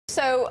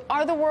So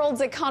are the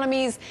world's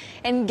economies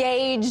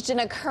engaged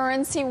in a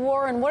currency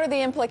war, and what are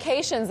the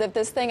implications if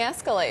this thing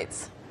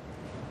escalates?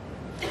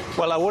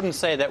 Well, I wouldn't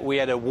say that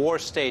we're at a war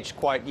stage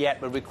quite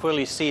yet, but we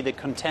clearly see the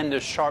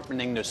contenders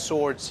sharpening their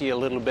swords here a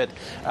little bit.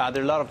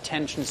 There are a lot of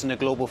tensions in the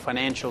global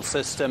financial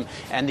system,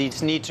 and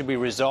these need to be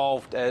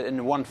resolved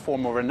in one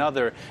form or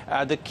another.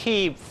 The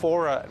key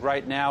fora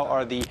right now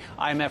are the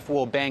IMF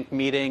World Bank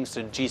meetings,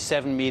 the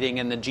G7 meeting,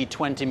 and the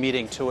G20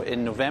 meeting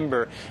in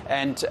November.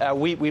 And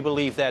we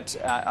believe that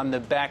on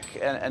the back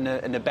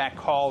in the back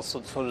hall,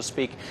 so to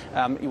speak,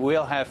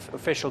 we'll have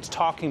officials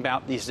talking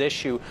about this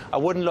issue. I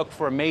wouldn't look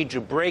for a major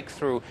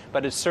breakthrough,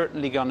 but it's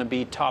certainly going to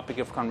be a topic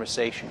of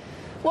conversation.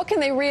 What can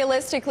they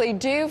realistically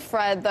do,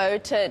 Fred, though,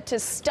 to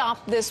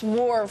stop this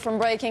war from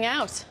breaking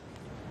out?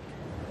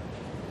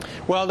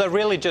 Well, there are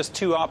really just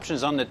two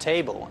options on the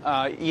table.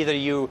 Either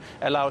you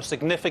allow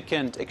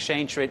significant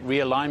exchange rate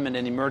realignment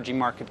in emerging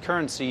market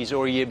currencies,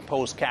 or you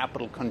impose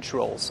capital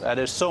controls.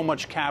 There's so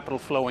much capital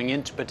flowing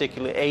into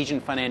particularly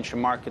Asian financial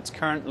markets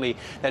currently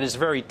that it's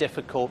very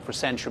difficult for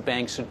central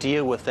banks to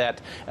deal with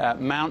that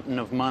mountain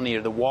of money,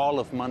 or the wall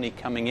of money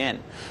coming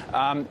in.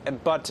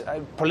 But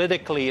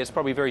politically, it's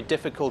probably very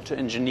difficult to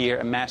engineer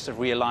a massive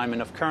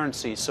realignment of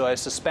currencies. So I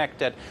suspect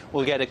that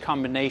we'll get a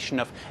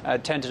combination of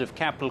tentative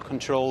capital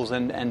controls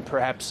and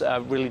perhaps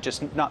really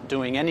just not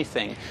doing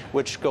anything,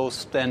 which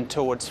goes then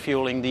towards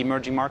fueling the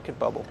emerging market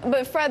bubble.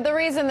 But Fred, the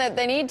reason that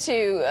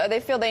they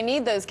feel they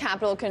need those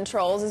capital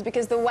controls is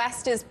because the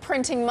West is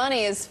printing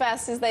money as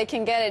fast as they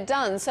can get it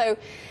done. So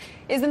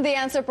isn't the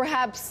answer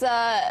perhaps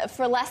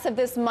for less of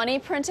this money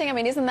printing? I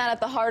mean, isn't that at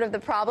the heart of the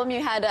problem?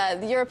 You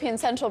had the European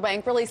Central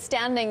Bank really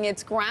standing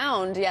its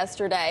ground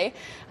yesterday.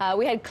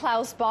 We had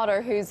Klaus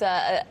Botter, who's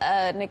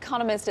an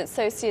economist at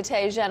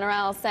Societe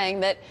Generale, saying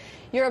that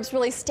Europe's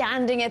really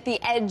standing at the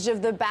edge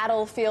of the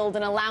battlefield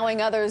and allowing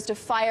others to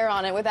fire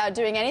on it without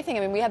doing anything.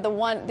 I mean, we had the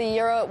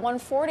euro at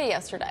 140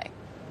 yesterday.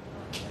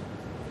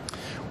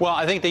 Well,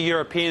 I think the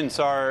Europeans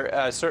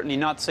are certainly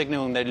not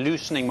signaling they're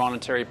loosening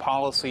monetary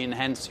policy, and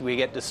hence we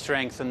get the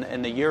strength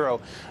in the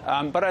euro.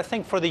 But I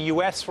think for the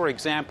U.S., for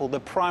example, the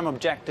prime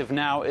objective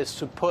now is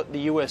to put the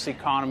U.S.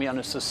 economy on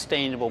a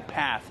sustainable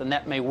path, and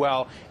that may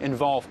well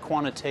involve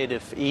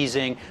quantitative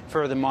easing,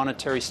 further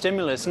monetary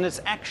stimulus. And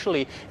it's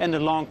actually in the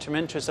long-term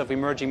interest of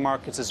emerging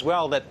markets as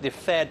well that the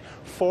Fed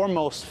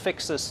foremost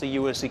fixes the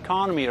U.S.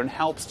 economy and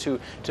helps to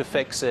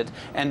fix it,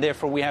 and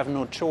therefore we have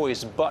no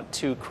choice but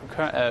to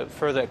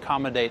further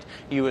accommodate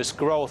U.S.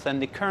 growth,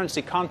 and the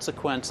currency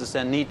consequences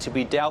then need to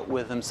be dealt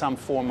with in some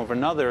form or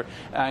another,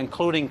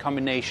 including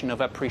combination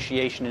of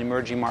appreciation in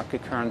emerging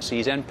market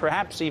currencies, and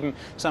perhaps even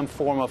some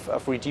form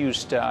of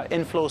reduced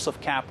inflows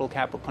of capital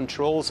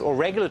controls, or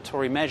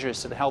regulatory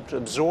measures that help to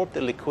absorb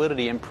the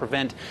liquidity and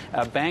prevent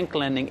bank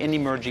lending in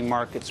emerging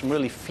markets from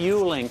really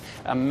fueling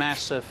a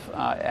massive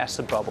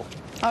asset bubble.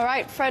 All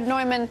right, Fred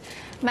Neumann,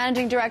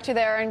 Managing Director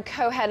there and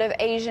co-head of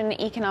Asian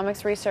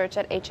Economics Research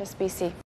at HSBC.